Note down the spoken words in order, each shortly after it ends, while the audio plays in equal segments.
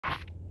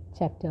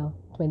Chapter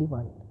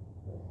 21.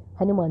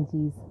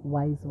 Hanumanji's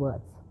wise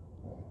words.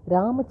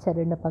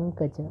 Ramacharana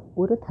Pankaja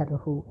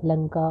Urutharhu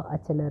Lanka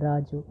Achala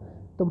Raju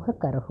Tumha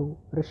Karahu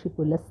Rishi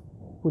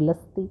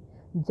Pulasti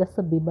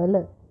Jasa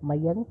Bimala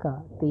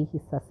Mayanka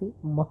Tehi Sasi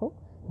Maho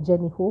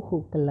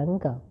Janihohu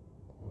Kalanga.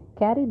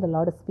 Carry the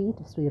lotus feet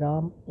of Sri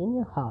Ram in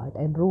your heart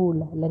and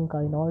rule Lanka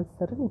in all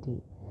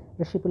serenity.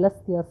 Rishi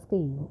Pulastya's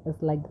fame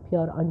is like the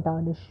pure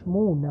untarnished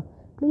moon.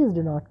 Please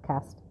do not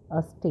cast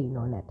a stain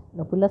on it.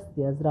 Now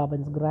Pulastya is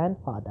Ravan's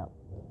grandfather.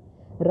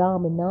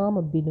 Ram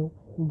Naam Binu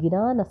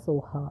Girana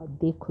Soha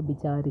Dekhu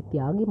Bijari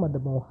Tyagi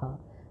Madamoha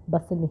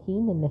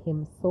Basanhin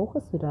Nahim Soha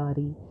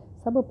Surari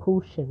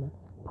Sababhushan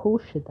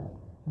Bhushida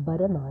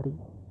Baranari.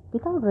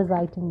 Without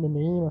reciting the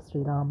name of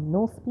Sri Ram,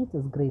 no speech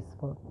is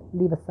graceful.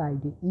 Leave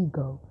aside your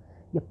ego,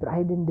 your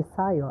pride and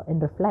desire,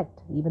 and reflect.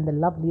 Even the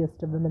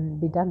loveliest of women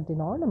bedecked in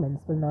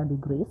ornaments will not be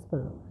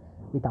graceful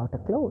without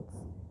her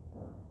clothes.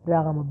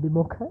 Ram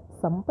Bimukha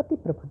Sampati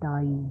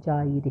Prabhudai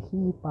Jai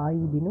Rehi Pai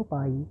Binu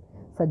Pai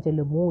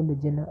Sajal Mool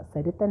Jana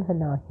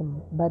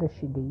Saritanhanahim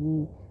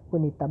Barashigayi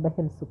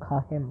Punitabahim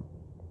Sukhahim.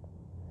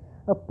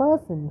 A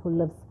person who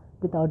lives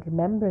without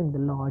remembering the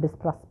Lord, his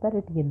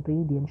prosperity and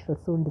radiance shall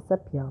soon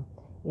disappear,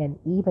 and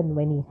even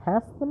when he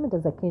has them, it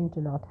is akin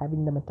to not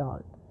having them at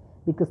all,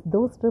 because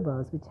those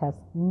rivers which have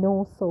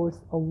no source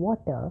of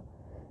water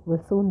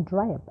will soon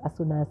dry up as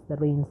soon as the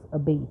rains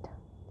abate.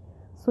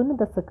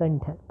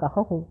 Sunadasakantha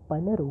kahahu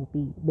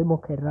panaropi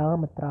bimukhe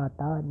ram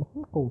trata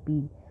nihim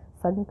kopi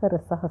sankara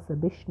sahasa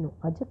vishnu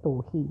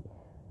ajatohi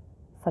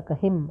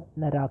sakahim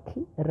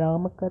narakhi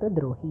ramakara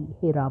drohi.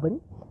 Hey Ravan,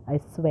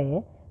 I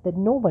swear that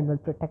no one will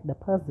protect the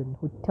person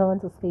who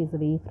turns his face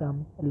away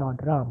from Lord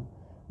Ram.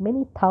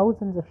 Many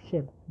thousands of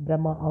Shiv,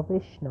 Brahma or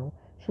Vishnu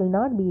shall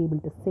not be able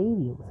to save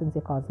you, since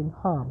you are causing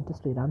harm to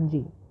Sri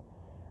Ramji.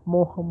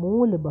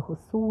 Mohamul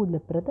bahusul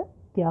prada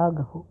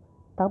tyagahu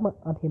Tama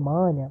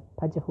Abhimana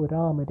Pajahu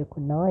Rama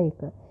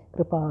Rakunayaka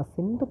Kripa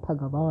Sindhu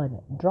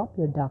Bhagavan. Drop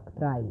your dark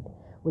pride,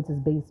 which is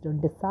based on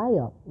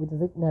desire, which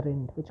is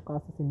ignorant, which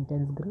causes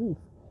intense grief.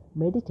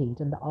 Meditate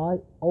on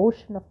the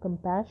ocean of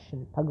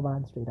compassion,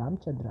 Bhagavan Sri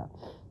Ramchandra.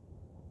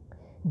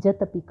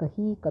 Jatapi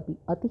kahi kapi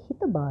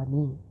atihita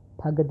bani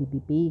Bhagadi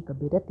Vivek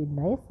Birati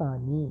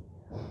Nayasani.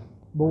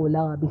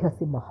 Bola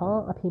Bihasi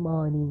Maha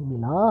Abhimani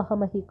Milaha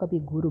Mahi Kapi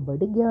Guru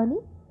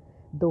Badigyani.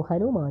 Though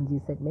Hanumanji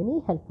said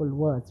many helpful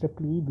words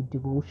replete with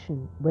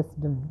devotion,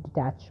 wisdom,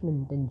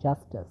 detachment, and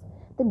justice,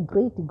 the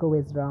great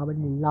egoist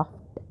Ravan laughed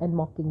and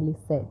mockingly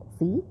said,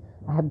 "See,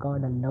 I have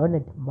gone a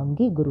learned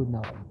Mangi Guru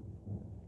now."